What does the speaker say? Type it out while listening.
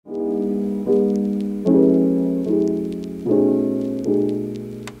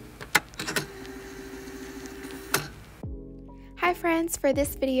friends, for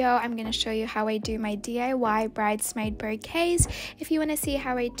this video I'm going to show you how I do my DIY bridesmaid bouquets. If you want to see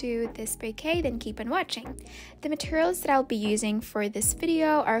how I do this bouquet, then keep on watching. The materials that I'll be using for this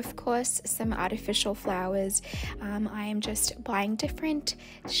video are of course some artificial flowers. I am just buying different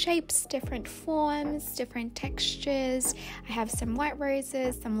shapes, different forms, different textures. I have some white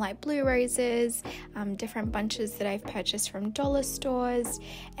roses, some light blue roses, different bunches that I've purchased from dollar stores,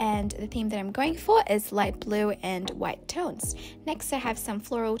 and the theme that I'm going for is light blue and white tones. Next I have some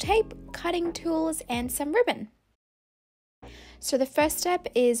floral tape, cutting tools, and some ribbon. So the first step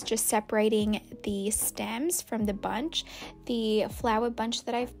is just separating the stems from the bunch. The flower bunch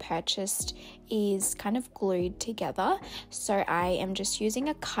that I've purchased is kind of glued together, so I am just using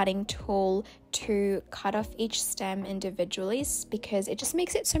a cutting tool to cut off each stem individually because it just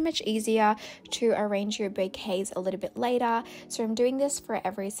makes it so much easier to arrange your bouquets a little bit later. So I'm doing this for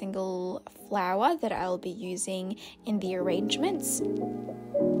every single flower that I'll be using in the arrangements.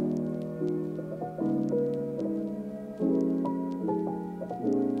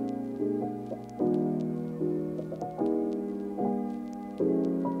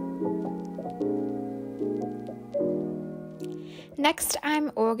 Next,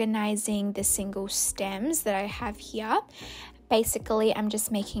 I'm organizing the single stems that I have here. Basically, I'm just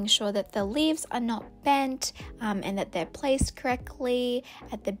making sure that the leaves are not bent and that they're placed correctly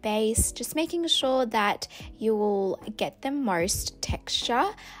at the base. Just making sure that you will get the most texture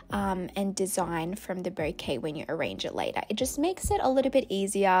and design from the bouquet when you arrange it later. It just makes it a little bit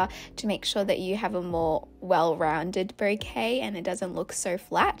easier to make sure that you have a more well-rounded bouquet and it doesn't look so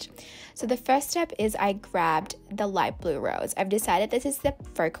flat. So the first step is I grabbed the light blue rose. I've decided this is the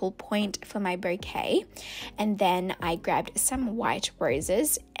focal point for my bouquet, and then I grabbed some white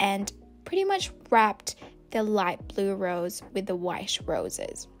roses and pretty much wrapped the light blue rose with the white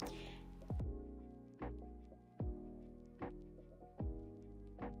roses.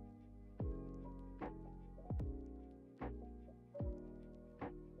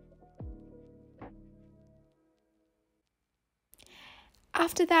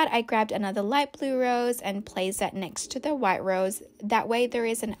 After that, I grabbed another light blue rose and placed that next to the white rose. That way there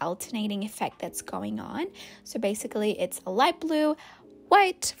is an alternating effect that's going on. So basically it's a light blue,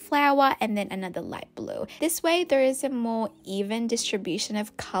 white flower, and then another light blue. This way there is a more even distribution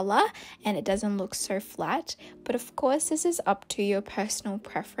of color and it doesn't look so flat. But of course this is up to your personal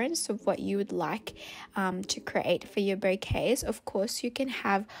preference of what you would like to create for your bouquets. Of course you can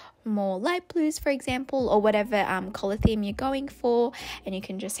have more light blues, for example, or whatever color theme you're going for, and you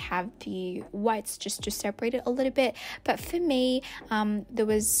can just have the whites just to separate it a little bit. But for me, there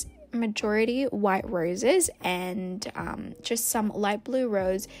was majority white roses and just some light blue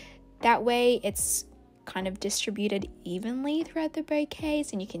rose. That way it's kind of distributed evenly throughout the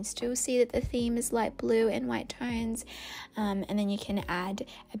bouquets, and you can still see that the theme is light blue and white tones, and then you can add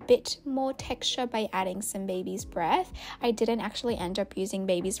a bit more texture by adding some baby's breath. I didn't actually end up using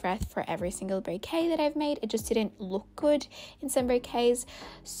baby's breath for every single bouquet that I've made. It just didn't look good in some bouquets.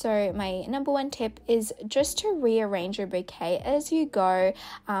 So my number one tip is just to rearrange your bouquet as you go.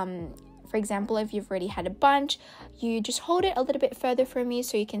 For example, if you've already had a bunch, you just hold it a little bit further from you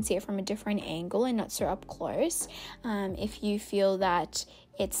so you can see it from a different angle and not so up close. If you feel that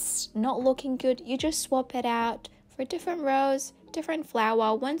it's not looking good, you just swap it out for a different rose, different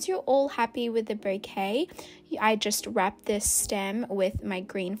flower. Once you're all happy with the bouquet, I just wrap this stem with my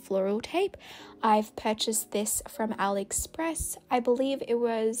green floral tape. I've purchased this from Aliexpress. I believe it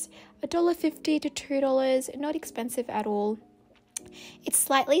was $1.50 to $2, not expensive at all. It's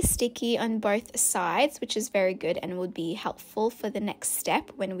slightly sticky on both sides, which is very good and would be helpful for the next step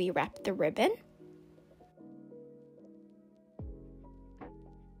when we wrap the ribbon.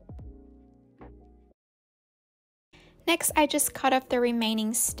 Next, I just cut off the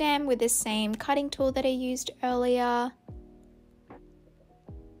remaining stem with the same cutting tool that I used earlier.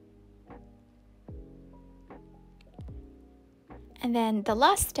 And then the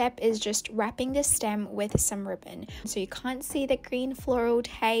last step is just wrapping the stem with some ribbon. So you can't see the green floral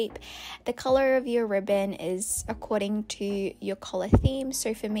tape. The color of your ribbon is according to your color theme.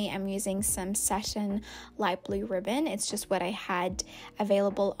 So for me, I'm using some satin light blue ribbon. It's just what I had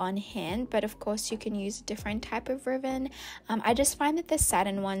available on hand, but of course you can use a different type of ribbon. I just find that the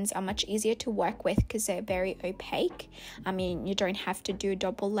satin ones are much easier to work with because they're very opaque. I mean, you don't have to do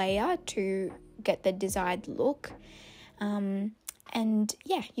double layer to get the desired look. And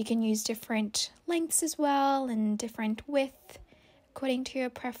yeah, you can use different lengths as well and different width according to your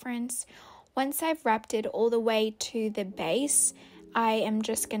preference. Once I've wrapped it all the way to the base, I am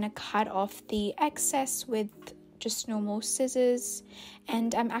just going to cut off the excess with just normal scissors,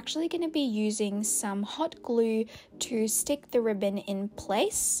 and I'm actually going to be using some hot glue to stick the ribbon in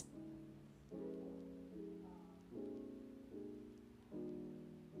place.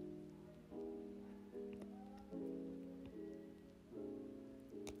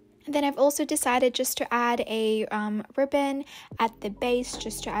 And then I've also decided just to add a ribbon at the base,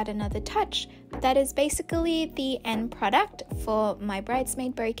 just to add another touch. That is basically the end product for my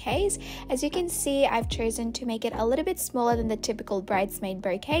bridesmaid bouquets. As you can see, I've chosen to make it a little bit smaller than the typical bridesmaid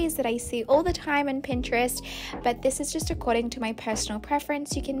bouquets that I see all the time on Pinterest, but this is just according to my personal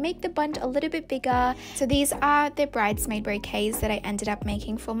preference. You can make the bunch a little bit bigger. So these are the bridesmaid bouquets that I ended up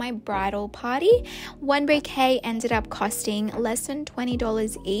making for my bridal party. One bouquet ended up costing less than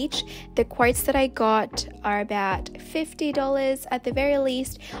 $20 each. The quotes that I got are about $50 at the very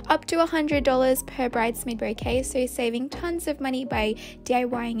least, up to $100 per bridesmaid bouquet, so you're saving tons of money by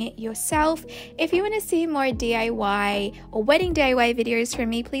DIYing it yourself. If you want to see more DIY or wedding DIY videos from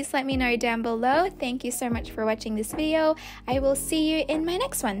me, please let me know down below. Thank you so much for watching this video. I will see you in my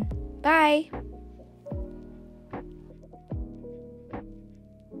next one. Bye!